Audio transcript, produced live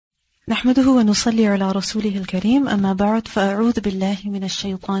نحمده ونصلي على رسوله الكريم أما بعد فأعوذ بالله من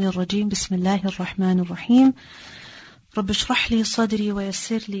الشيطان الرجيم بسم الله الرحمن الرحيم رب اشرح لي صدري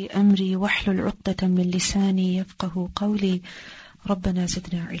ويسر لي أمري واحلل عقدة من لساني يفقه قولي ربنا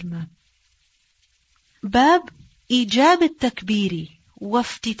زدنا علما. باب إيجاب التكبير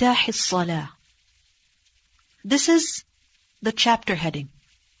وافتتاح الصلاة. This is the chapter heading.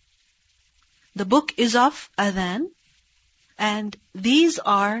 The book is of Adhan, and these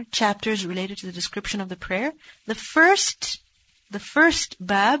are chapters related to the description of the prayer. The first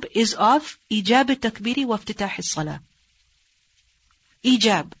bab is of Ijab al-Takbiri wa iftitah al-Salah.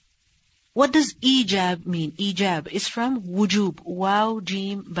 Ijab. What does Ijab mean? Ijab is from wujub. Waw,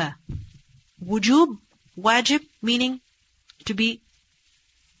 jim, ba. Wujub, wajib, meaning to be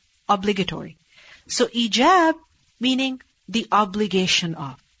obligatory. So Ijab meaning the obligation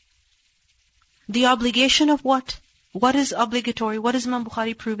of. The obligation of what? What is obligatory? What is Imam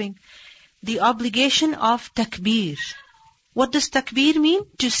Bukhari proving? The obligation of takbir. What does takbir mean?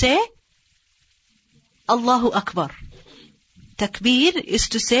 To say Allahu Akbar. Takbir is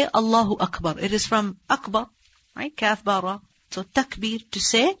to say Allahu Akbar. It is from Akbar, right? Kaf bara. So takbir, to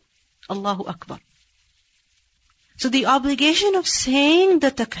say Allahu Akbar. So the obligation of saying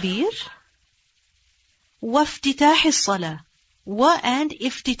the takbir, waftitah as-salah. Wa and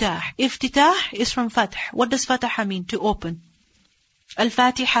iftitah. Iftitah is from fath. What does fatah mean? To open.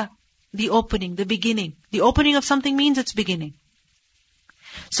 Al-Fatiha, the opening, the beginning. The opening of something means its beginning.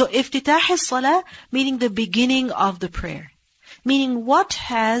 So iftitah as-salah, meaning the beginning of the prayer. Meaning what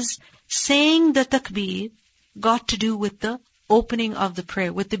has saying the takbir got to do with the opening of the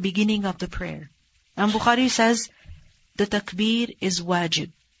prayer, with the beginning of the prayer? And Bukhari says, the takbir is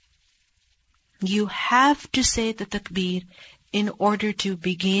wajib. You have to say the takbir in order to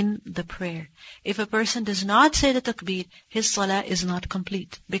begin the prayer. If a person does not say the takbir, his salah is not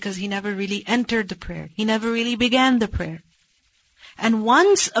complete, because he never really entered the prayer. He never really began the prayer. And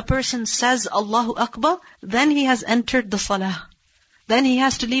once a person says Allahu Akbar, then he has entered the salah. Then he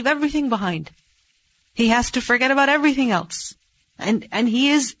has to leave everything behind. He has to forget about everything else. And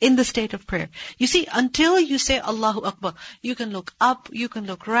he is in the state of prayer. You see, until you say Allahu Akbar, you can look up, you can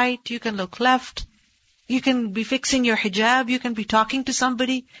look right, you can look left, you can be fixing your hijab, you can be talking to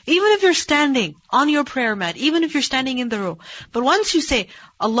somebody, even if you're standing on your prayer mat, even if you're standing in the row. But once you say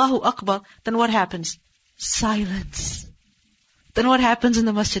Allahu Akbar, then what happens? Silence. Then what happens in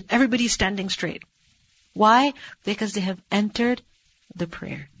the masjid? Everybody's standing straight. Why? Because they have entered the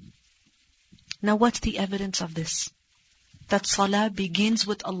prayer. Now what's the evidence of this? That salah begins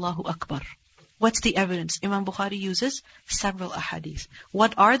with Allahu Akbar. What's the evidence? Imam Bukhari uses several ahadith.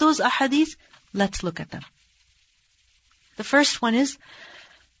 What are those ahadith? Let's look at them. The first one is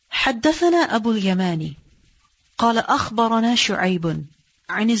حدثنا أبو اليماني قال أخبرنا شعيب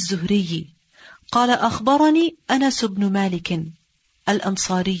عن الزهري قال أخبرني أنس بن مالك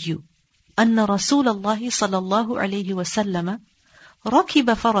الأنصاري أن رسول الله صلى الله عليه وسلم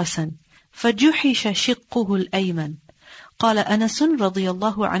ركب فرسا فجحش شقه الأيمن قال أنس رضي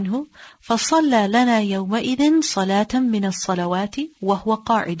الله عنه فصلى لنا يومئذ صلاة من الصلوات وهو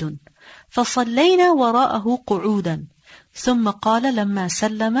قاعد فصلينا وراءه قعودا ثم قال لما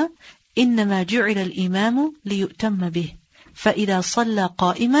سلم إنما جعل الإمام ليؤتم به فإذا صلى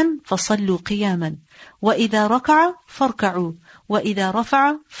قائما فصلوا قياما وإذا ركع فاركعوا وإذا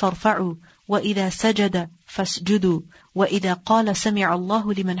رفع فارفعوا وإذا سجد فاسجدوا وإذا قال سمع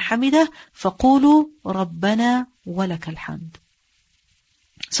الله لمن حمده فقولوا ربنا ولك الحمد.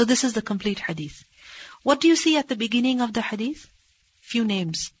 So this is the complete hadith. What do you see at the beginning of the hadith? Few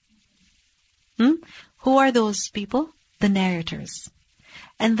names. Who are those people? The narrators.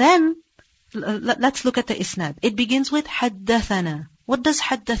 And then let's look at the isnad. It begins with حدثنا. What does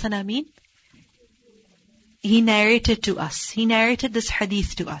حدثنا mean? He narrated to us. He narrated this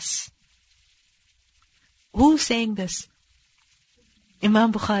hadith to us. Who's saying this?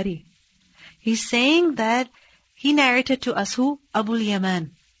 Imam Bukhari. He's saying that he narrated to us who? Abu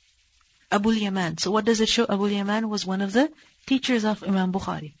al-Yaman. Abu al-Yaman. So what does it show? Abu al-Yaman was one of the teachers of Imam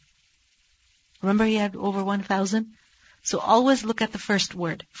Bukhari. Remember he had over 1,000? So always look at the first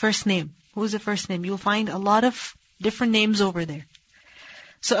word, first name. Who's the first name? You'll find a lot of different names over there.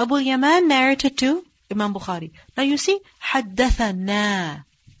 So Abu al-Yaman narrated to Imam Bukhari. Now you see, حدثنا.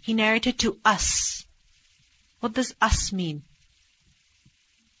 He narrated to us. What does us mean?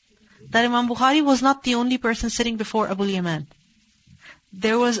 That Imam Bukhari was not the only person sitting before Abu al-Yaman.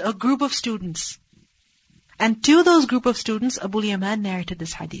 There was a group of students. And to those group of students, Abu al-Yaman narrated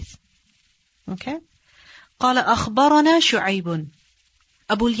this hadith. Okay? قال أخبرنا شعيب.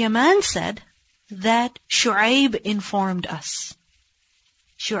 Abu al-Yaman said that Shu'aib informed us.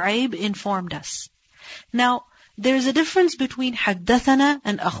 Shu'aib informed us. Now, there is a difference between حدثنا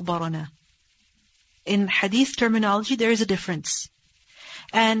and أخبرنا. In hadith terminology, there is a difference.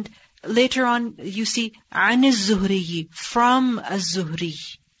 And later on, you see, عن الزهري, from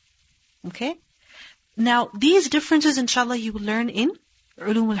الزهري. Okay? Now, these differences, inshallah, you will learn in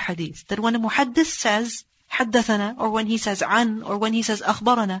علوم الحديث. That when a muhaddith says حدثنا, or when he says عن, or when he says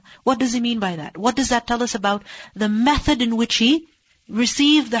أخبرنا, what does he mean by that? What does that tell us about the method in which he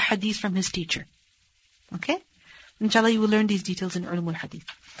received the hadith from his teacher? Okay? Inshallah, you will learn these details in علوم الحديث.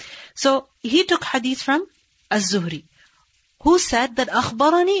 So, he took hadith from الزهري, who said that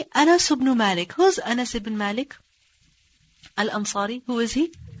أخبرني أنس بن مالك. Who's Anas ibn Malik? Al-Ansari. Who is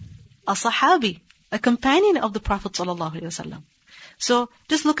he? A Sahabi, a companion of the Prophet ﷺ. So,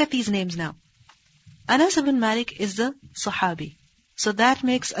 just look at these names now. Anas ibn Malik is the Sahabi. So that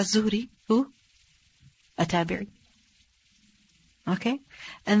makes Az-Zuhri who? A Tabi'i. Okay?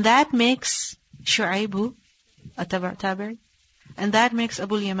 And that makes Shu'aib who? A Tabi'i. And that makes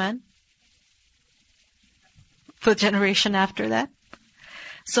Abu al-Yaman the generation after that.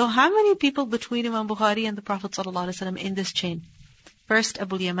 So how many people between Imam Bukhari and the Prophet ﷺ in this chain? First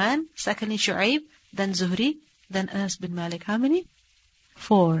Abu al-Yaman, secondly Shu'aib, then Zuhri, then Anas bin Malik. How many?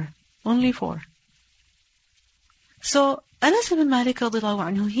 4. Only 4. So Anas ibn Malik radiallahu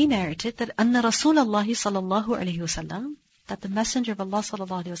anhu, he narrated that Anna Rasulullah sallallahu alayhi wasallam, that the Messenger of Allah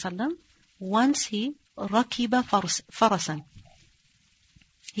sallallahu alayhi wasallam, once he rakiba farasan.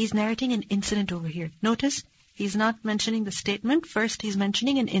 He's narrating an incident over here. Notice, he's not mentioning the statement. First, he's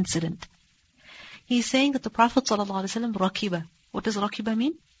mentioning an incident. He's saying that the Prophet ﷺ rakiba. What does rakiba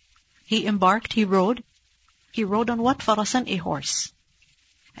mean? He embarked, he rode. He rode on what? Farasan, a horse.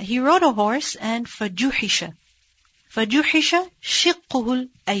 He rode a horse and fajuhisha. Fajuhisha shiqquhul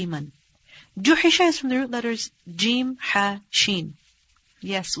ayman. Juhisha is from the root letters Jim, Ha, Shin.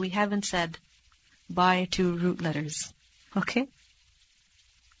 Yes, we haven't said bye to root letters. Okay?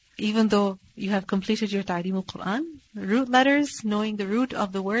 Even though you have completed your Ta'lim al-Quran, root letters, knowing the root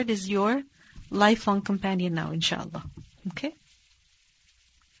of the word is your lifelong companion now, inshallah. Okay?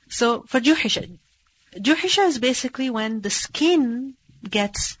 So, for Juhisha. Juhisha is basically when the skin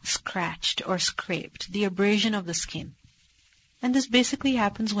gets scratched or scraped, the abrasion of the skin. And this basically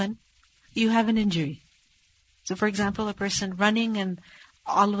happens when you have an injury. So, for example, a person running and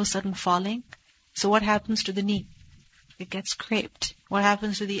all of a sudden falling. So what happens to the knee? It gets scraped. What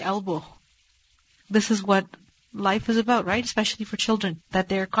happens to the elbow? This is what life is about, right? Especially for children, that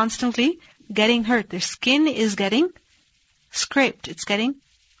they're constantly getting hurt. Their skin is getting scraped. It's getting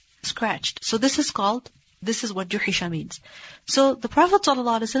scratched. So this is what Juhisha means. So the Prophet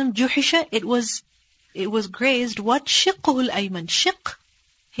ﷺ, Juhisha, it was grazed. What? Shiqquhul ayman. Shiq,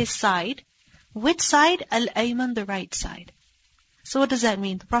 his side. Which side? Al-ayman, the right side. So what does that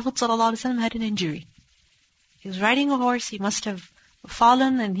mean? The Prophet ﷺ had an injury. He was riding a horse, he must have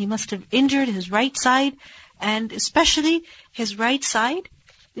fallen and he must have injured his right side, and especially his right side.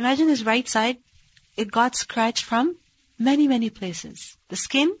 Imagine his right side, it got scratched from many, many places. The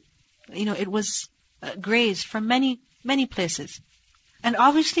skin, it was grazed from many, many places. And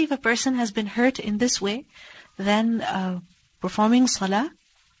obviously if a person has been hurt in this way, then performing salah,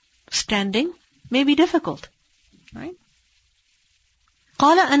 standing, may be difficult. Right?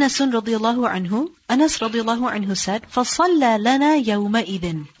 قال أنس رضي الله عنه, Anas رضي الله عنه said, فصلى لنا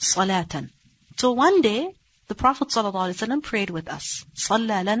يومئذ صلاة. So one day, the Prophet ﷺ prayed with us.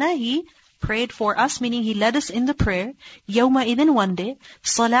 صلى لنا, he prayed for us, meaning he led us in the prayer. يومئذ, one day.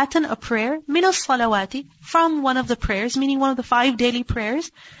 صلاة, a prayer. من الصلوات, from one of the prayers, meaning one of the 5 daily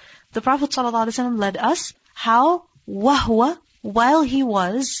prayers. The Prophet ﷺ led us. How? وهو, while he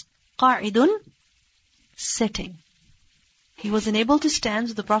was قاعد, sitting. He was unable to stand,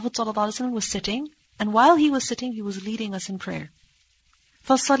 so the Prophet ﷺ was sitting, and while he was sitting, he was leading us in prayer.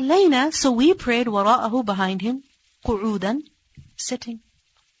 فَصَلَّيْنَا, so we prayed وَرَاءَهُ, behind him, قُعُودًا, sitting.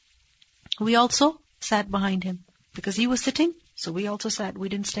 We also sat behind him. Because he was sitting, so we also sat, we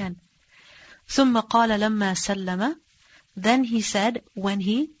didn't stand. ثُمَّ قَالَ لَمَّا سَلَّمَ, then he said, when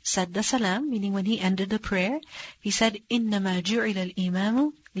he said the salam, meaning when he ended the prayer, he said, إِنَّمَا جُعِلَ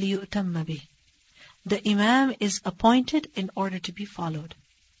الْإِمَامُ لِيُؤْتَمَّ بِهِ. The imam is appointed in order to be followed.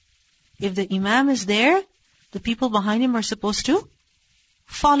 If the imam is there, the people behind him are supposed to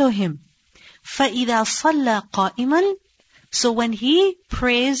follow him. فَإِذَا صَلَّى قَائِمًا, so when he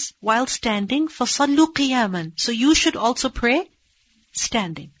prays while standing, فَصَلُّوا قِيَامًا, so you should also pray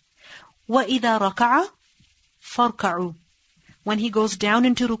standing. وَإِذَا رَكَعَ فَارْكَعُوا, when he goes down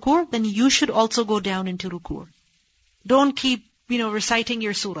into ruku', then you should also go down into ruku'. Don't keep, reciting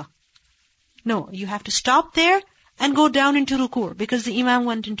your surah. No, you have to stop there and go down into ruku', because the imam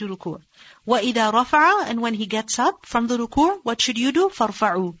went into ruku'. وَإِذَا رَفَعَ, and when he gets up from the ruku', what should you do?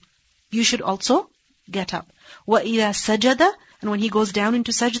 فَارْفَعُوا. You should also get up. وَإِذَا سَجَدَ, and when he goes down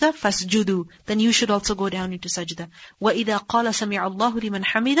into sajda, فَاسْجُدُوا. Then you should also go down into sajda. وَإِذَا قَالَ سَمِعَ اللَّهُ لِمَنْ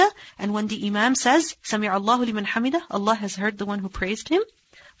حَمِدَ, and when the imam says, سَمِعَ اللَّهُ لِمَنْ حَمِدَ, Allah has heard the one who praised him,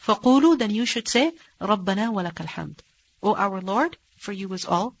 فَقُولُوا, then you should say, رَبَّنَا وَلَكَ الْحَمْدُ. O our Lord, for you is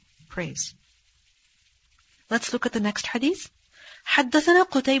all praise. Let's look at the next hadith. حدثنا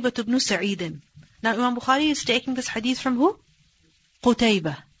قتيبة بن سعيد. Now Imam Bukhari is taking this hadith from who?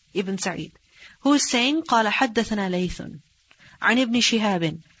 قتيبة ibn Sa'id, who is saying, قال حدثنا ليث عن ابن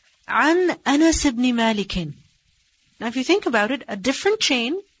شهاب عن أنس بن مالك. Now if you think about it, a different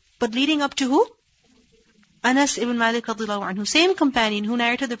chain, but leading up to who? Anas ibn Malik radhiyallahu anhu, same companion who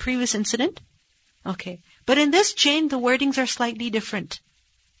narrated the previous incident. Okay. But in this chain, the wordings are slightly different.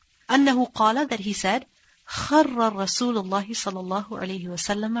 أنه قال, that he said, خر رسول الله صلى الله عليه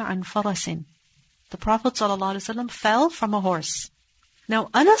وسلم عن فرس. The Prophet sallallahu alaihi wasallam fell from a horse. Now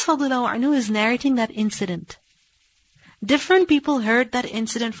Anas radhiyallahu anhu is narrating that incident. Different people heard that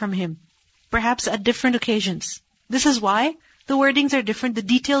incident from him, perhaps at different occasions. This is why the wordings are different, the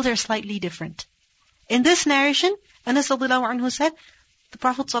details are slightly different. In this narration, Anas radhiyallahu anhu said, the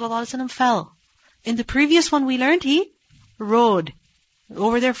Prophet sallallahu alaihi wasallam fell. In the previous one we learned, he rode.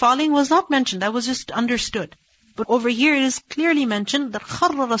 Over there falling was not mentioned, that was just understood. But over here it is clearly mentioned that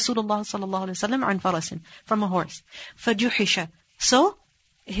خَرَّ رَسُولُ اللَّهِ صَلَّى اللَّهُ عَلَيْهِ وسلم عَنْ فَرَسٍ, from a horse. فَجُحِشَ, so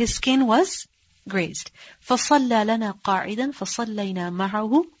his skin was grazed. فَصَلَّى لَنَا قَاعِدًا فَصَلَّيْنَا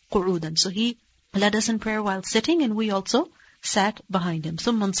مَعَهُ قُعُودًا. So he led us in prayer while sitting, and we also sat behind him.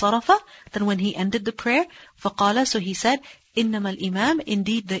 ثُمَّ انصَرَفَ, then when he ended the prayer, فَقَالَ, so he said, إِنَّمَا الْإِمَامِ,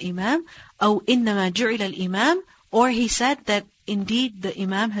 indeed the imam, أو إِنَّمَا جُعِلَ الْإِمَامِ, or he said that indeed the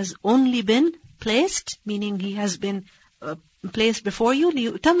imam has only been placed, meaning he has been placed before you,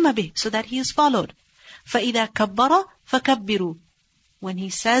 لِيُؤْتَمَّ بِهِ, so that he is followed. فَإِذَا كَبَّرَ فَكَبِّرُوا, when he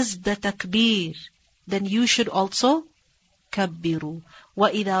says the takbir, then you should also kabbiru.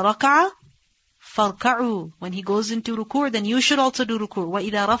 وَإِذَا رَكَعَ فَارْكَعُوا, when he goes into ruku', then you should also do ruku'.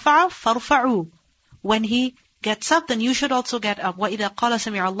 وَإِذَا رَفَعَ فَارْفَعُوا, when he gets up, then you should also get up. وَإِذَا قَالَ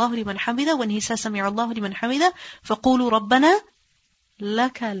سَمِعَ اللَّهُ لِمَنْ حَمِدَ, when he says سَمِعَ اللَّهُ لِمَنْ حَمِدَ, فَقُولُوا رَبَّنَا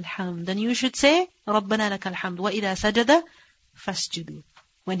لَكَ الْحَمْدُ, then you should say رَبَّنَا لَكَ الْحَمْدُ. وَإِذَا سَجَدَ فَاسْجُدُوا,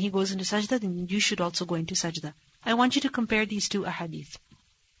 when he goes into sajda, then you should also go into sajda. I want you to compare these two ahadith.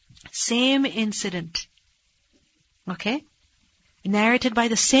 Same incident. Okay? Narrated by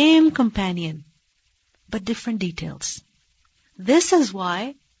the same companion, but different details. This is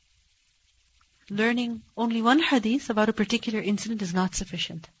why learning only one hadith about a particular incident is not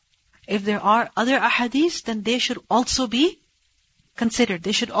sufficient. If there are other ahadiths, then they should also be considered.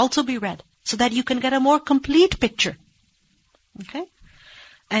 They should also be read, so that you can get a more complete picture. Okay?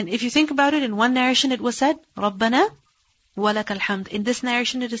 And if you think about it, in one narration it was said, رَبَّنَا وَلَكَ الْحَمْدُ. In this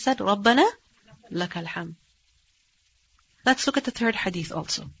narration it is said, رَبَّنَا لَكَ الْحَمْدُ. Let's look at the third hadith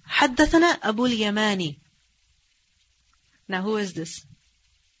also. حدثنا أبو اليماني. Now who is this?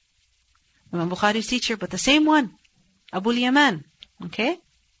 Imam Bukhari's teacher, but the same one. Abu al-Yaman. Okay?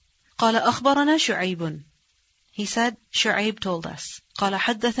 قال أخبرنا شعيب. He said, Shu'aib told us. قال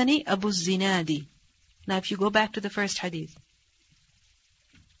حدثني أبو الزناد. Now if you go back to the first hadith,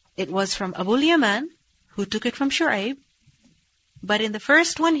 it was from Abu al-Yaman, who took it from Shu'aib. But in the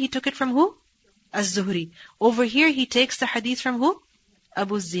first one, he took it from who? Az-Zuhri. Over here, he takes the hadith from who?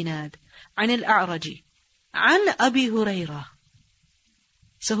 Abu al-Zinad. عن الأعرج. عن أبي هريرة.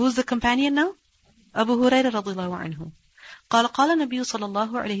 So who's the companion now? Abu Hurairah radhiyallahu anhu. قال قال النبي صلى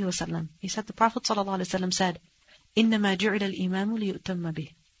الله عليه وسلم. He said, the Prophet صلى الله عليه وسلم said, إنما جعل الإمام ليؤتم به.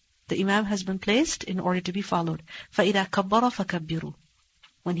 The imam has been placed in order to be followed. فإذا كبر فكبروا.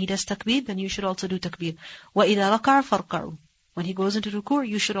 When he does takbir, then you should also do takbir. وَإِذَا رَكَعَ فَارْكَعُوا. When he goes into ruku',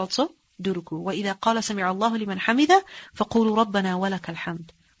 you should also do ruku'. وَإِذَا قَالَ سَمِعَ اللَّهُ لِمَنْ حَمِدَ فَقُولُوا رَبَّنَا وَلَكَ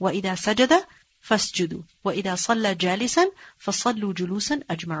الْحَمْدُ. وَإِذَا سَجَدَ فَاسْجُدُوا. وَإِذَا صَلَّى جَالِسًا فَصَلُّوا جُلُوسًا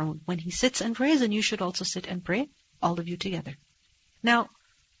أَجْمَعُونَ. When he sits and prays, then you should also sit and pray, all of you together. Now,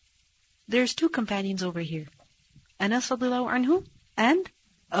 there's two companions over here. Anas radhiyallahu anhu and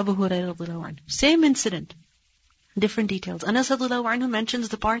Abu Hurairah radhiyallahu anhu. Same incident. Different details. Anas radhiyallahu anhu mentions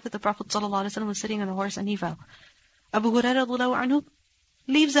the part that the Prophet sallallahu alaihi wasallam was sitting on a horse and he fell. Abu Hurairah radhiyallahu anhu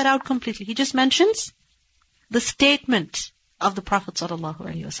leaves that out completely. He just mentions the statement of the Prophet sallallahu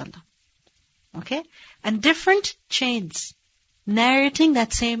alaihi wasallam. Okay? And different chains narrating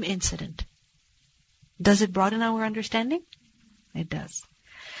that same incident. Does it broaden our understanding? It does.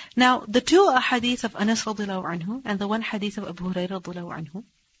 Now, the two ahadith of Anas radhiyallahu anhu and the one hadith of Abu Hurairah radhiyallahu anhu,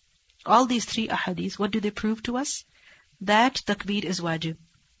 all these three ahadith, what do they prove to us? that takbir is wajib.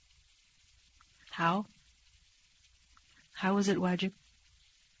 How? How is it wajib?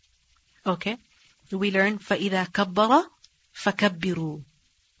 Okay. We learn فَإِذَا كَبَّرَ فَكَبِّرُوا.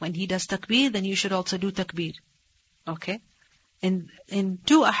 When he does takbir, then you should also do takbir. Okay. In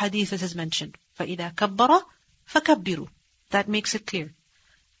 2 ahadith this is mentioned. فَإِذَا كَبَّرَ فَكَبِّرُوا. That makes it clear.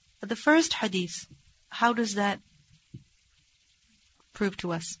 The first hadith, how does that prove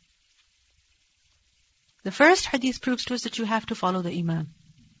to us? The first hadith proves to us that you have to follow the imam.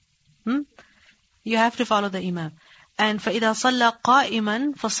 You have to follow the imam. And فَإِذَا صَلَّى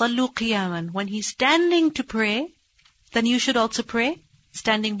قَائِمًا فَصَلُّوا قِيَامًا. When he's standing to pray, then you should also pray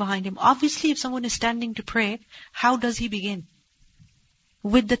standing behind him. Obviously, if someone is standing to pray, how does he begin?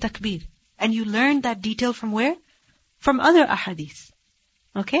 With the takbir. And you learn that detail from where? From other ahadith.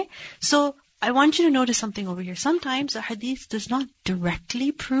 Okay? So, I want you to notice something over here. Sometimes a hadith does not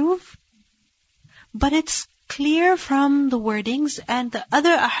directly prove, but it's clear from the wordings and the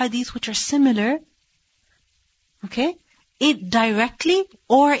other ahadith which are similar. Okay? It directly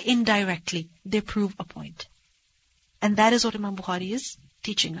or indirectly, they prove a point. And that is what Imam Bukhari is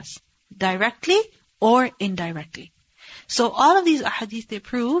teaching us. Directly or indirectly. So all of these ahadith, they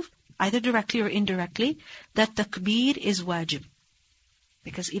prove, either directly or indirectly, that takbir is wajib.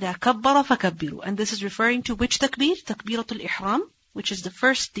 Because إِذَا كَبَّرَ فَكَبِّرُوا. And this is referring to which takbir? Takbiratul ihram, which is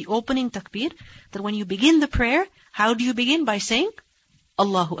the opening takbir. That when you begin the prayer, how do you begin? By saying,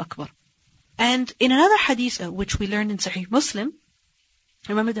 Allahu Akbar. And in another hadith, which we learned in Sahih Muslim,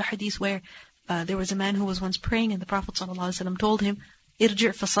 remember the hadith where there was a man who was once praying and the Prophet ﷺ told him,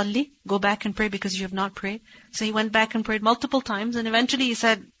 Irji' fasalli, go back and pray because you have not prayed. So he went back and prayed multiple times and eventually he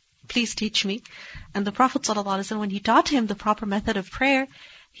said, please teach me. And the Prophet ﷺ, when he taught him the proper method of prayer,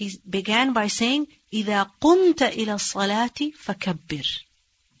 he began by saying, إِذَا قُمْتَ إِلَى الصَّلَاةِ فَكَبِّرْ.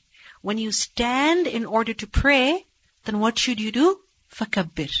 When you stand in order to pray, then what should you do?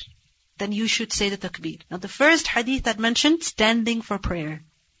 فَكَبِّرْ. Then you should say the takbir. Now the first hadith that mentioned standing for prayer.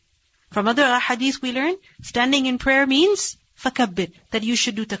 From other hadiths we learn, standing in prayer means فَكَبِّرْ, that you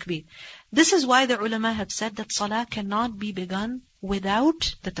should do takbir. This is why the ulama have said that salah cannot be begun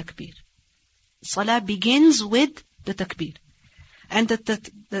without the takbir. Salah begins with the takbir. And the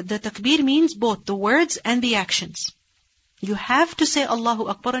takbir means both the words and the actions. You have to say Allahu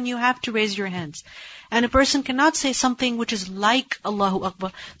Akbar and you have to raise your hands. And a person cannot say something which is like Allahu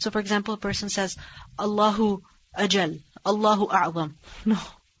Akbar. So for example, a person says, Allahu Ajal, Allahu A'zam. No,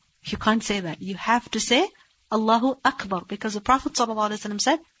 you can't say that. You have to say Allahu Akbar. Because the Prophet ﷺ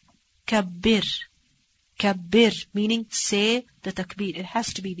said, Kabbir. Kabbir, meaning say the takbir. It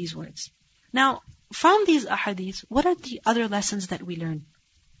has to be these words. Now, from these ahadith, what are the other lessons that we learn?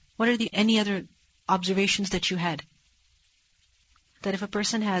 What are any other observations that you had? That if a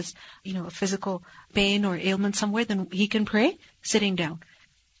person has, a physical pain or ailment somewhere, then he can pray sitting down.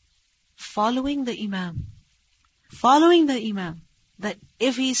 Following the imam. Following the imam. That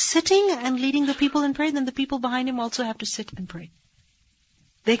if he's sitting and leading the people in prayer, then the people behind him also have to sit and pray.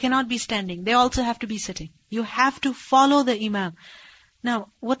 They cannot be standing. They also have to be sitting. You have to follow the imam. Now,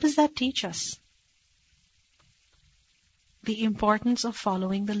 what does that teach us? The importance of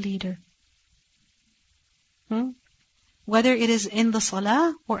following the leader. Whether it is in the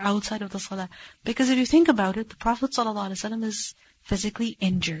salah or outside of the salah. Because if you think about it, the Prophet ﷺ is physically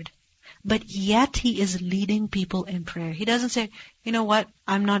injured. But yet he is leading people in prayer. He doesn't say, you know what,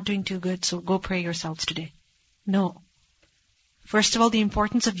 I'm not doing too good, so go pray yourselves today. No. First of all, the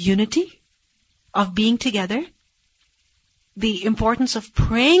importance of unity, of being together. The importance of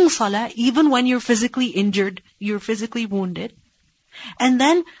praying salah even when you're physically injured, you're physically wounded. And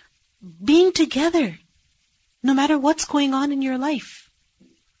then being together, no matter what's going on in your life.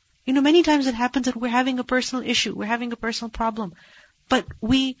 Many times it happens that we're having a personal issue, we're having a personal problem, but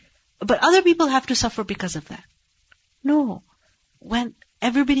other people have to suffer because of that. No. When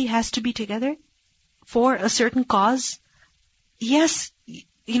everybody has to be together for a certain cause, yes,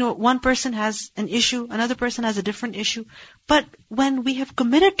 one person has an issue, another person has a different issue. But when we have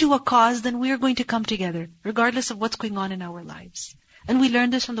committed to a cause, then we are going to come together, regardless of what's going on in our lives. And we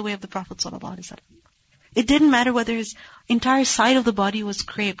learned this from the way of the Prophet ﷺ. It didn't matter whether his entire side of the body was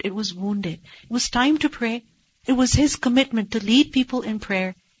scraped, it was wounded. It was time to pray. It was his commitment to lead people in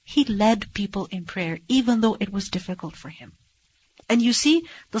prayer. He led people in prayer, even though it was difficult for him. And you see,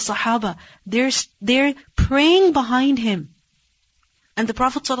 the Sahaba, they're praying behind him. And the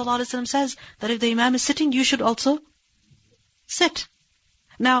Prophet ﷺ says that if the Imam is sitting, you should also sit.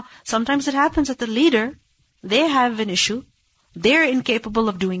 Now, sometimes it happens that the leader, they have an issue, they're incapable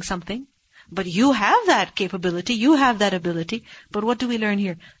of doing something, But you have that capability, you have that ability. But what do we learn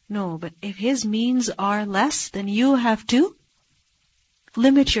here? No, but if his means are less, then you have to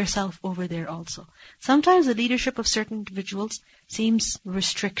limit yourself over there also. Sometimes the leadership of certain individuals seems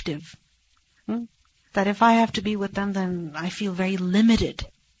restrictive. That if I have to be with them, then I feel very limited.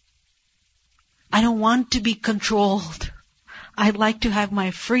 I don't want to be controlled. I'd like to have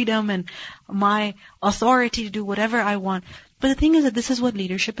my freedom and my authority to do whatever I want. But the thing is that this is what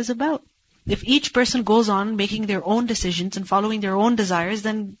leadership is about. If each person goes on making their own decisions and following their own desires,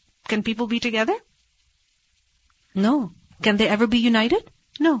 then can people be together? No. Can they ever be united?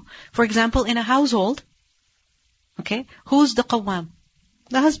 No. For example, in a household, okay, who's the qawwam?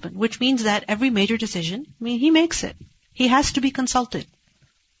 The husband, which means that every major decision, he makes it. He has to be consulted.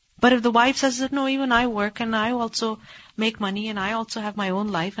 But if the wife says that, no, even I work and I also make money and I also have my own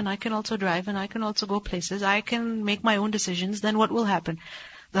life and I can also drive and I can also go places, I can make my own decisions, then what will happen?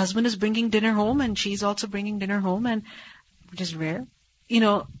 The husband is bringing dinner home and she's also bringing dinner home, and which is rare.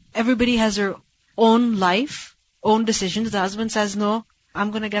 Everybody has their own life, own decisions. The husband says, no,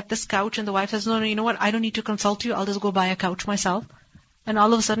 I'm going to get this couch, and the wife says, no, you know what, I don't need to consult you, I'll just go buy a couch myself. And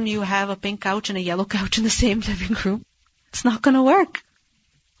all of a sudden you have a pink couch and a yellow couch in the same living room. It's not going to work.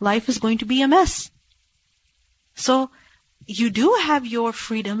 Life is going to be a mess. So, you do have your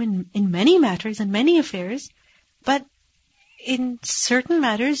freedom in many matters and many affairs, but in certain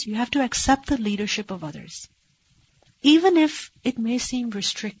matters you have to accept the leadership of others. Even if it may seem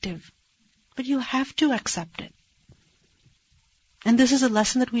restrictive, but you have to accept it. And this is a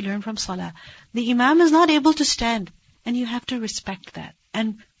lesson that we learn from Salah. The Imam is not able to stand, and you have to respect that.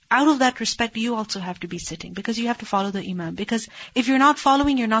 And out of that respect, you also have to be sitting, because you have to follow the Imam. Because if you're not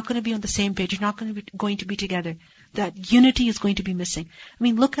following, you're not going to be on the same page. You're not going to be together. That unity is going to be missing.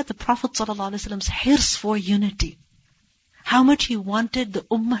 Look at the Prophet ﷺ's hirs for unity. How much he wanted the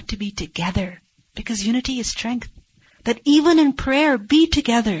ummah to be together. Because unity is strength. That even in prayer, be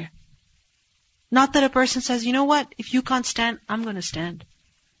together. Not that a person says, you know what, if you can't stand, I'm going to stand.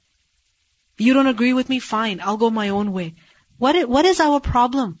 You don't agree with me, fine, I'll go my own way. What is our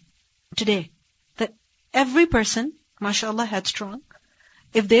problem today? That every person, mashallah, headstrong,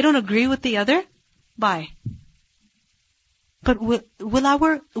 if they don't agree with the other, bye. But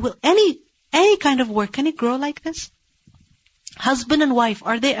will any kind of work, can it grow like this? Husband and wife,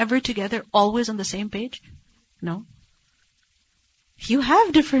 are they ever together, always on the same page? No. You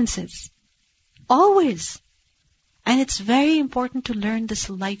have differences. Always. And it's very important to learn this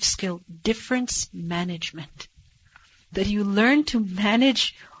life skill, difference management. That you learn to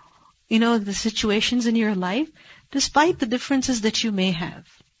manage, the situations in your life, despite the differences that you may have.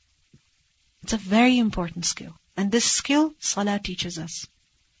 It's a very important skill. And this skill, Salah teaches us.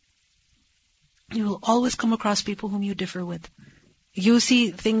 You will always come across people whom you differ with. You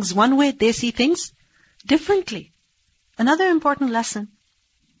see things one way, they see things differently. Another important lesson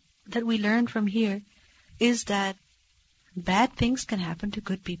that we learn from here is that bad things can happen to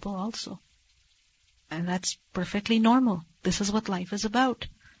good people also. And that's perfectly normal. This is what life is about.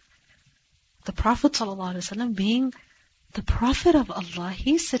 The Prophet ﷺ, being the Prophet of Allah,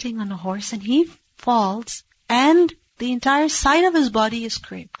 he's sitting on a horse and he falls and the entire side of his body is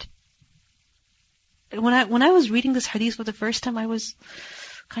scraped. When I was reading this hadith for the first time, I was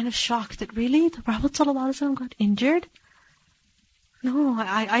kind of shocked that really the Prophet ﷺ got injured? No,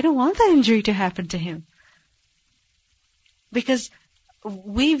 I don't want that injury to happen to him. Because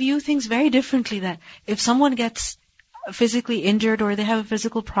we view things very differently, that if someone gets physically injured or they have a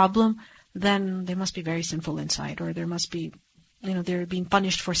physical problem, then they must be very sinful inside, or there must be, they're being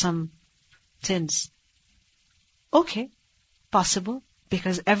punished for some sins. Okay, possible,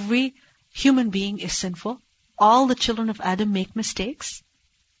 because every human being is sinful. All the children of Adam make mistakes.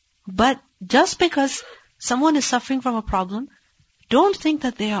 But just because someone is suffering from a problem, don't think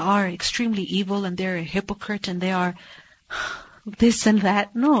that they are extremely evil and they're a hypocrite and they are this and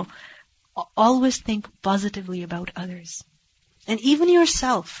that. No. Always think positively about others. And even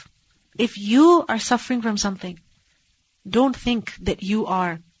yourself. If you are suffering from something, don't think that you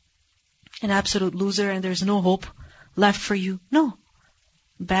are an absolute loser and there's no hope left for you. No.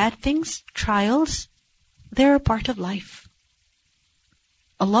 Bad things, trials, they're a part of life.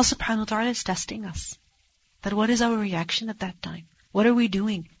 Allah subhanahu wa ta'ala is testing us. That what is our reaction at that time? What are we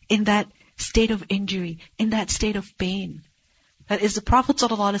doing in that state of injury, in that state of pain? That is the Prophet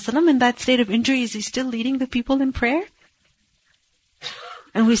ﷺ in that state of injury, is he still leading the people in prayer?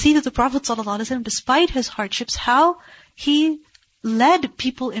 And we see that the Prophet ﷺ, despite his hardships, how he led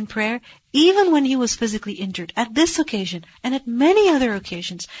people in prayer even when he was physically injured. At this occasion and at many other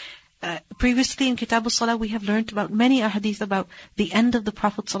occasions. Previously in Kitab al-Salah, we have learned about many ahadith about the end of the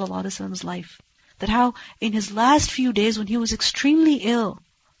Prophet ﷺ's life. That how in his last few days when he was extremely ill,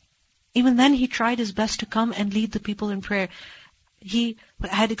 even then he tried his best to come and lead the people in prayer. He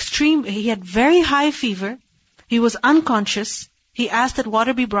had very high fever. He was unconscious. He asked that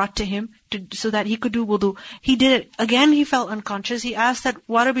water be brought to him so that he could do wudu. He did it. Again, he felt unconscious. He asked that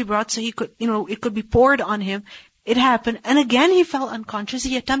water be brought so he could, it could be poured on him. It happened. And again, he felt unconscious.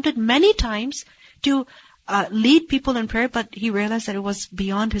 He attempted many times to lead people in prayer, but he realized that it was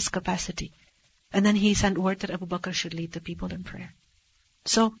beyond his capacity. And then he sent word that Abu Bakr should lead the people in prayer.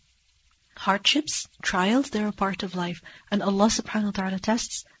 So, hardships, trials, they're a part of life. And Allah subhanahu wa ta'ala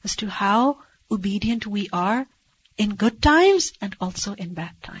tests as to how obedient we are in good times and also in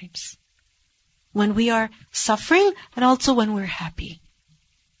bad times. When we are suffering and also when we're happy.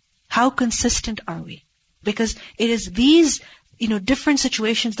 How consistent are we? Because it is these, different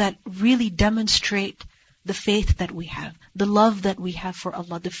situations that really demonstrate the faith that we have, the love that we have for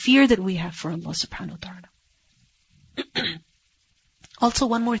Allah, the fear that we have for Allah subhanahu wa ta'ala. Also,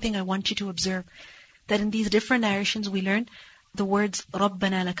 one more thing I want you to observe, that in these different narrations we learn the words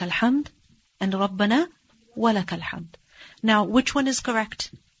رَبَّنَا لَكَ الْحَمْدِ and رَبَّنَا وَلَكَ الْحَمْدِ. Now, which one is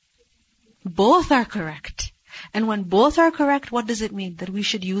correct? Both are correct. And when both are correct, what does it mean? That we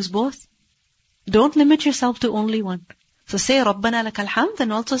should use both? Don't limit yourself to only one. So say رَبَّنَا لَكَ الْحَمْدِ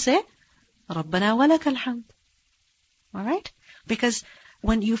and also say رَبَّنَا وَلَكَ الْحَمْدِ. Alright? Because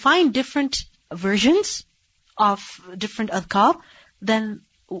when you find different versions of different adhkar, then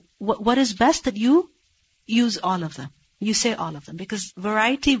what is best that you use all of them. You say all of them. Because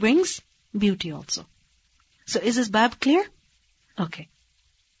variety brings beauty also. So is this bab clear? Okay.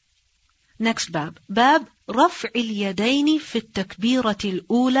 Next bab. Bab رفع اليدين في التكبيرة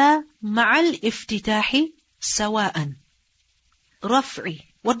الأولى مع الافتتاح سواء. رفع.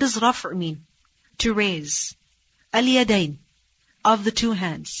 What does رفع mean? To raise. اليدين. Of the two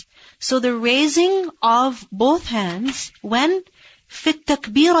hands. So the raising of both hands when في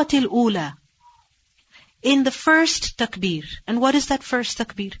التكبيرة الأولى. In the first takbir. And what is that first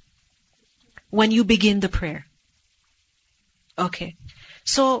takbir? When you begin the prayer. Okay.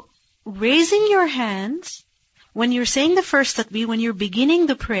 So, raising your hands, when you're saying the first takbir, when you're beginning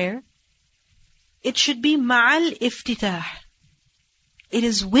the prayer, it should be ma'al iftitah. It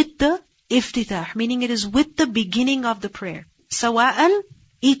is with the iftitah, meaning it is with the beginning of the prayer. Sawa'an,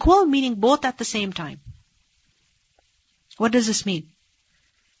 equal, meaning both at the same time. What does this mean?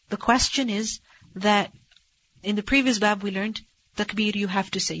 The question is that in the previous bab we learned, takbir you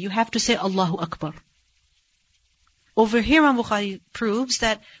have to say. You have to say Allahu Akbar. Over here Imam Bukhari proves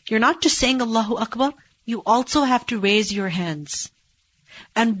that you're not just saying Allahu Akbar, you also have to raise your hands.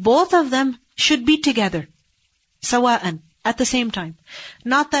 And both of them should be together. Sawa'an, at the same time.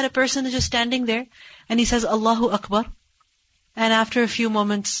 Not that a person is just standing there and he says Allahu Akbar, and after a few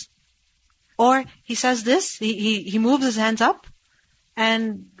moments, or he says this, he moves his hands up,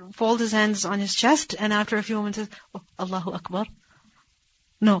 and folds his hands on his chest, and after a few moments says, oh, Allahu Akbar.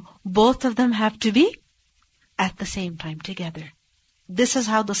 No, both of them have to be at the same time together. This is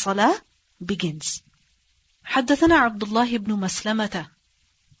how the salah begins. حدثنا عبد الله بن مسلمة.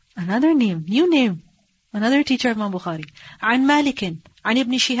 Another name, new name. Another teacher of Imam Bukhari. عن مالك عن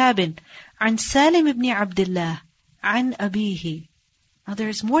ابن شهاب عن سالم بن عبد الله عن أبيه. Now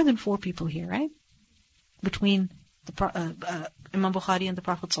there's more than 4 people here, right? Between the Imam Bukhari and the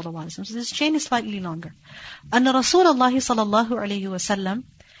Prophet ﷺ. So this chain is slightly longer. أن رسول الله صلى الله عليه وسلم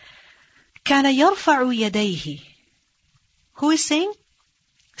كان يرفع يديه. Who is saying?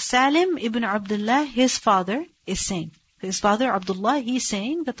 Salim ibn Abdullah, his father, is saying. His father Abdullah, he's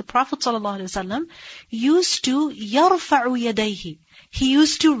saying that the Prophet ﷺ used to يرفع يديه. He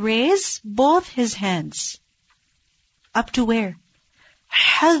used to raise both his hands. Up to where?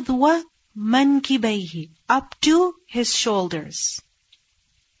 حذو منكبيه. Up to his shoulders.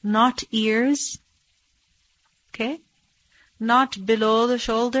 Not ears. Okay? Not below the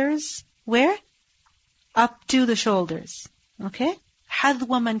shoulders. Where? Up to the shoulders. Okay? حذو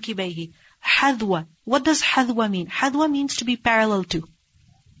منكبيه. حذو. What does حذو mean? حذو means to be parallel to.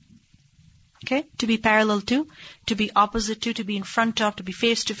 Okay? To be parallel to be opposite to be in front of, to be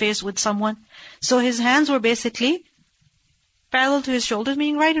face to face with someone. So his hands were basically parallel to his shoulders,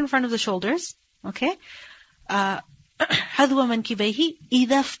 meaning right in front of the shoulders. Okay? حذو منكبيه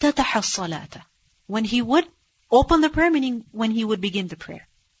إذا افتتح الصلاة. When he would open the prayer, meaning when he would begin the prayer.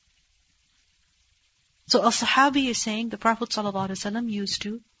 So a sahabi is saying the Prophet ﷺ used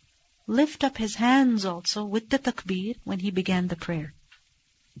to lift up his hands also with the takbir when he began the prayer.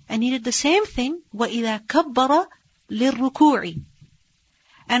 And he did the same thing وَإِذَا كَبَّرَ لِلرُّكُوعِ.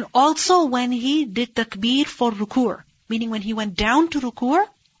 And also when he did takbir for ruku', meaning when he went down to ruku',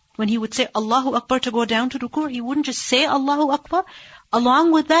 when he would say Allahu Akbar to go down to ruku', he wouldn't just say Allahu Akbar.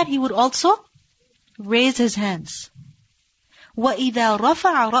 Along with that, he would also raise his hands. وَإِذَا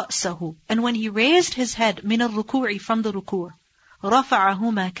رَفَعَ رَأْسَهُ, and when he raised his head مِنَ الرُّكُوعِ, from the ruku',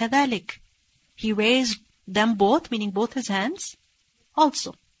 رَفَعَهُمَا كَذَلِكَ, he raised them both, meaning both his hands,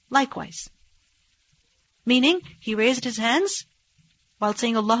 also, likewise. Meaning, he raised his hands while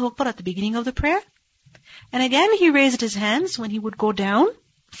saying Allahu Akbar at the beginning of the prayer. And again, he raised his hands when he would go down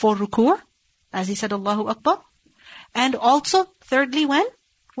for ruku', as he said Allahu Akbar. And also, thirdly,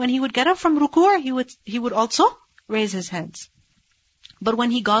 when he would get up from ruku', he would also raise his hands. But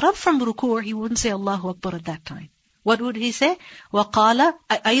when he got up from ruku', he wouldn't say Allahu Akbar at that time. What would he say? وَقَالَ,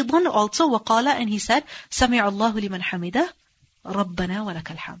 أيضا also, وَقَالَ, and he said, سَمِعَ اللَّهُ لِمَنْ حَمِدَهُ رَبَّنَا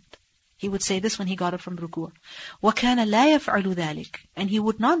وَلَكَ الْحَمْدُ. He would say this when he got up from ruku'. وَكَانَ لَا يَفْعَلُ ذَلِكَ, and he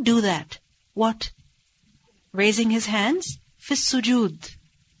would not do that. What? Raising his hands, فِي السُّجُودِ,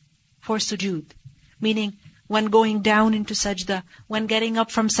 for sujood. Meaning, when going down into sajda, when getting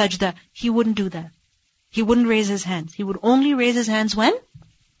up from sajda, he wouldn't do that. He wouldn't raise his hands. He would only raise his hands when?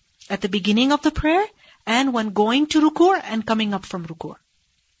 At the beginning of the prayer, and when going to ruku' and coming up from ruku'.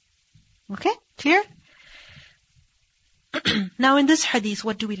 Okay? Clear? Now in this hadith,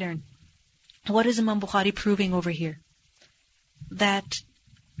 what do we learn? What is Imam Bukhari proving over here? That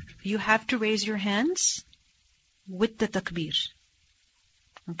you have to raise your hands with the takbir.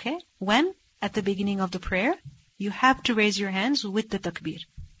 Okay? When? At the beginning of the prayer, you have to raise your hands with the takbir.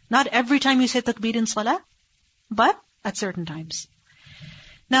 Not every time you say takbir in salah, but at certain times.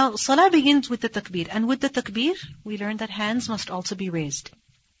 Now, salah begins with the takbir. And with the takbir, we learn that hands must also be raised.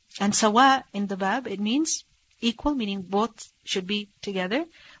 And sawa in the bab, it means equal, meaning both should be together.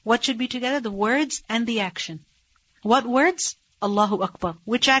 What should be together? The words and the action. What words? Allahu Akbar.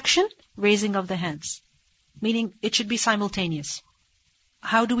 Which action? Raising of the hands. Meaning it should be simultaneous.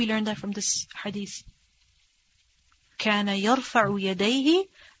 How do we learn that from this hadith? كَانَ يَرْفَعُ يَدَيْهِ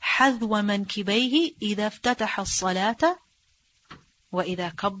حَذْوَ مَنْكِبَيْهِ إِذَا افْتَتَحَ الصَّلَاةَ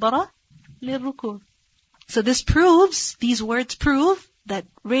وَإِذَا كَبَّرَ لِلرُّكُوعِ. So this proves, these words prove that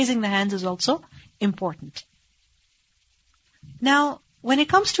raising the hands is also important. Now, when it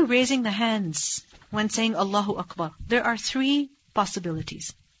comes to raising the hands when saying Allahu Akbar, there are three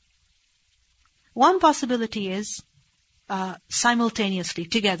possibilities. One possibility is simultaneously,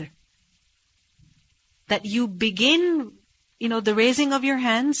 together. That you begin, the raising of your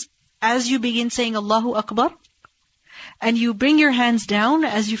hands as you begin saying Allahu Akbar, and you bring your hands down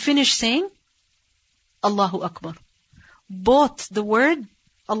as you finish saying Allahu Akbar. Both the word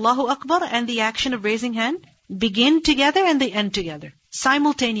Allahu Akbar and the action of raising hand begin together and they end together,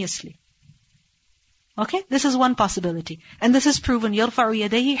 simultaneously. Okay? This is one possibility. And this is proven. يَرْفَعُ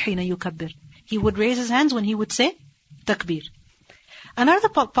يَدَيْهِ حِينَ يُكَبِّرُ. He would raise his hands when he would say takbir. Another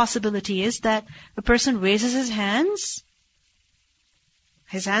possibility is that a person raises his hands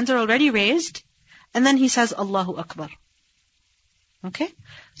are already raised, and then he says Allahu Akbar. Okay?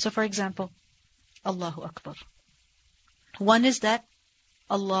 So for example, Allahu Akbar. One is that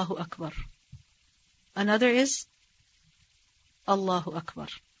Allahu Akbar. Another is Allahu Akbar.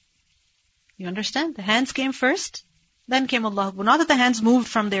 You understand? The hands came first, then came Allahu Akbar. Not that the hands moved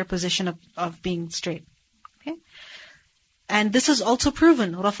from their position of being straight. Okay? And this is also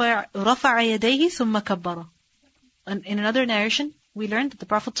proven. رَفَعَ يَدَيْهِ ثُمَّ كَبَّرَ. And in another narration, we learned that the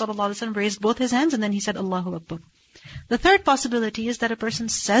Prophet ﷺ raised both his hands and then he said Allahu Akbar. The third possibility is that a person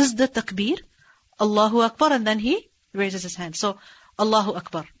says the takbir, Allahu Akbar, and then he raises his hands. So, Allahu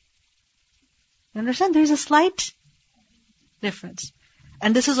Akbar. You understand? There is a slight difference.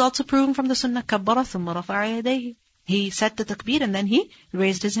 And this is also proven from the Sunnah, كَبَّرَ ثُمَّ رَفَعَ يَدَيْهِ. He said the takbir and then he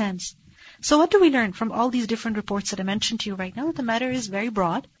raised his hands. So what do we learn from all these different reports that I mentioned to you right now? The matter is very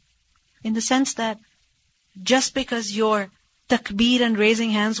broad, in the sense that just because your takbir and raising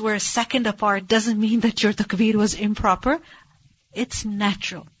hands were a second apart doesn't mean that your takbir was improper. It's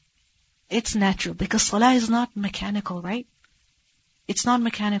natural. It's natural because salah is not mechanical, right? It's not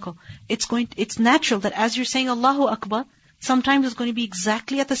mechanical. It's natural that as you're saying Allahu Akbar, sometimes it's going to be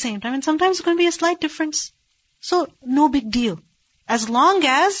exactly at the same time and sometimes it's going to be a slight difference. So, no big deal. As long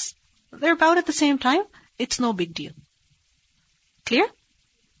as they're about at the same time, it's no big deal. Clear?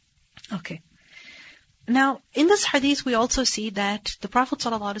 Okay. Now, in this hadith, we also see that the Prophet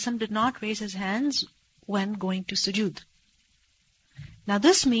ﷺ did not raise his hands when going to sujood. Now,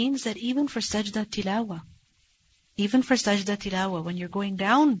 this means that even for sajda tilawa, when you're going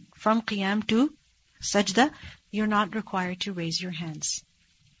down from qiyam to sajda, you're not required to raise your hands.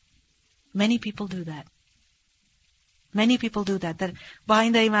 Many people do that. Many people do that. That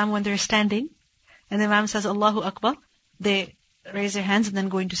behind the Imam when they're standing, and the Imam says Allahu Akbar, they raise their hands and then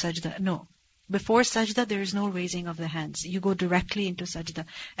go into sajda. No. Before sajda, there is no raising of the hands. You go directly into sajda.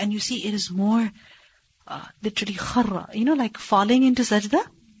 And you see, it is more, literally kharra. Like falling into sajda?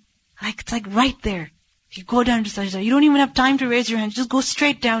 It's like right there. You go down to sajda. You don't even have time to raise your hands. Just go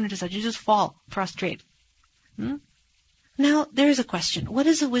straight down into sajda. You just fall, prostrate. Now, there is a question. What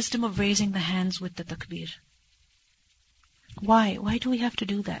is the wisdom of raising the hands with the takbir? Why? Why do we have to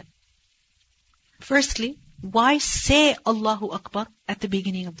do that? Firstly, why say Allahu Akbar at the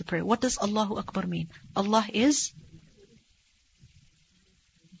beginning of the prayer? What does Allahu Akbar mean? Allah is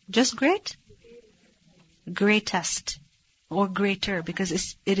just great? Greatest. Or greater, because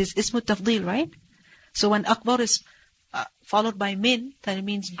it is ismu tafdeel, right? So when Akbar is followed by min, then it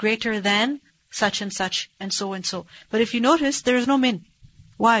means greater than such and such, and so and so. But if you notice, there is no min.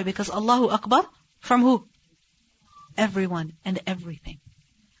 Why? Because Allahu Akbar, from who? Everyone and everything.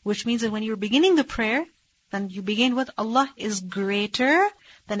 Which means that when you're beginning the prayer, then you begin with Allah is greater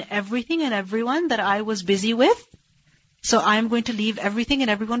than everything and everyone that I was busy with. So I'm going to leave everything and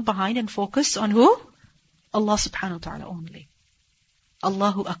everyone behind and focus on who? Allah subhanahu wa ta'ala only.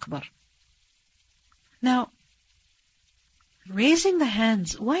 Allahu Akbar. Now, raising the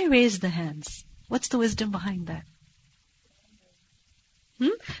hands. Why raise the hands? What's the wisdom behind that?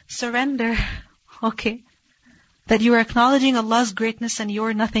 Surrender. Okay. That you are acknowledging Allah's greatness and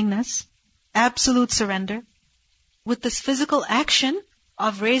your nothingness. Absolute surrender. With this physical action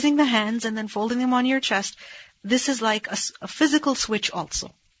of raising the hands and then folding them on your chest, this is like a physical switch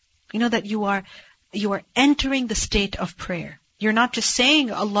also. That you are entering the state of prayer. You're not just saying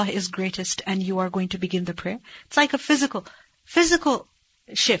Allah is greatest and you are going to begin the prayer. It's like a physical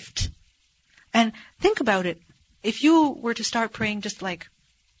shift. And think about it. If you were to start praying just like,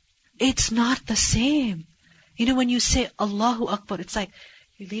 it's not the same. When you say Allahu Akbar, it's like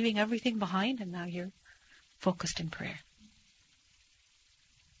you're leaving everything behind and now you're focused in prayer.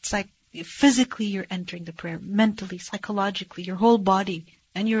 It's like physically you're entering the prayer, mentally, psychologically, your whole body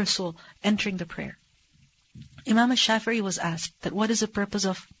and your soul entering the prayer. Imam al-Shafi'i was asked that what is the purpose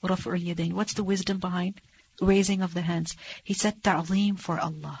of Raf'ul Yadayn? What's the wisdom behind raising of the hands? He said, ta'zeem for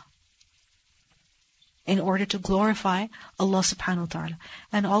Allah. In order to glorify Allah subhanahu wa ta'ala.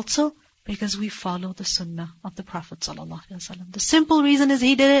 And also because we follow the sunnah of the Prophet sallallahu alaihi wasallam. The simple reason is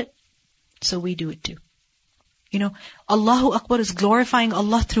he did it, so we do it too. Allahu Akbar is glorifying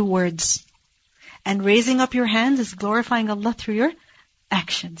Allah through words. And raising up your hands is glorifying Allah through your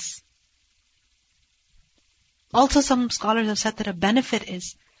actions. Also, some scholars have said that a benefit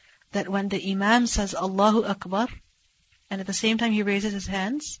is that when the Imam says Allahu Akbar, and at the same time he raises his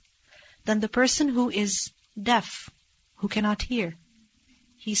hands, then the person who is deaf, who cannot hear,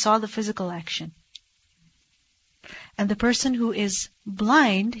 he saw the physical action. And the person who is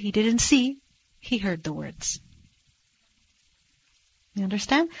blind, he didn't see, he heard the words. You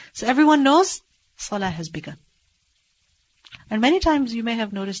understand? So everyone knows Salah has begun. And many times you may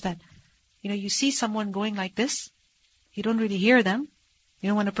have noticed that, you see someone going like this, you don't really hear them.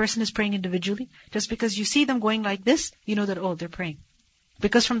 When a person is praying individually, just because you see them going like this, you know that, they're praying.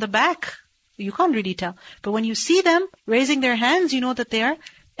 Because from the back, you can't really tell. But when you see them raising their hands, you know that they are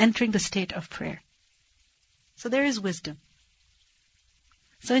entering the state of prayer. So there is wisdom.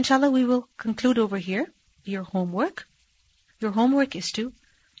 So inshallah, we will conclude over here your homework. Your homework is to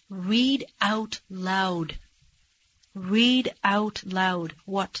read out loud. Read out loud.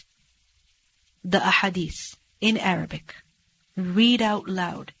 What? The ahadith in Arabic. Read out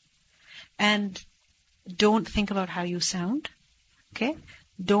loud. And don't think about how you sound. Okay?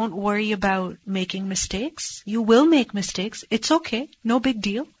 Don't worry about making mistakes. You will make mistakes. It's okay. No big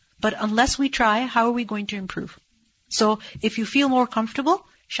deal. But unless we try, how are we going to improve? So if you feel more comfortable,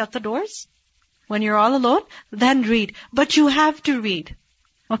 shut the doors. When you're all alone, then read. But you have to read.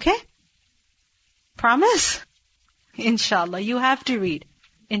 Okay? Promise? Inshallah. You have to read.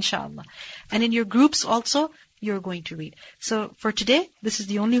 Inshallah. And in your groups also, you're going to read. So for today, this is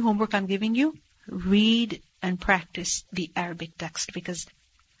the only homework I'm giving you. Read and practice the Arabic text, because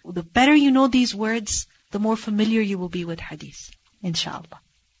the better you know these words, the more familiar you will be with hadith. Inshallah.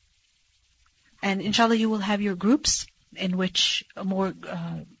 And inshallah, you will have your groups in which more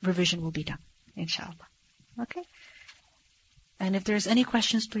revision will be done. Inshallah. Okay? And if there's any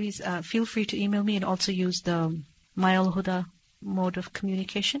questions, please feel free to email me and also use the My Al-Huda mode of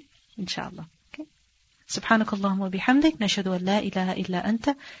communication. Inshallah. Okay? سبحانك اللهم وبحمدك نشهد أن لا إله إلا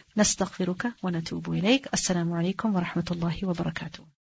أنت نستغفرك ونتوب إليك. السلام عليكم ورحمة الله وبركاته.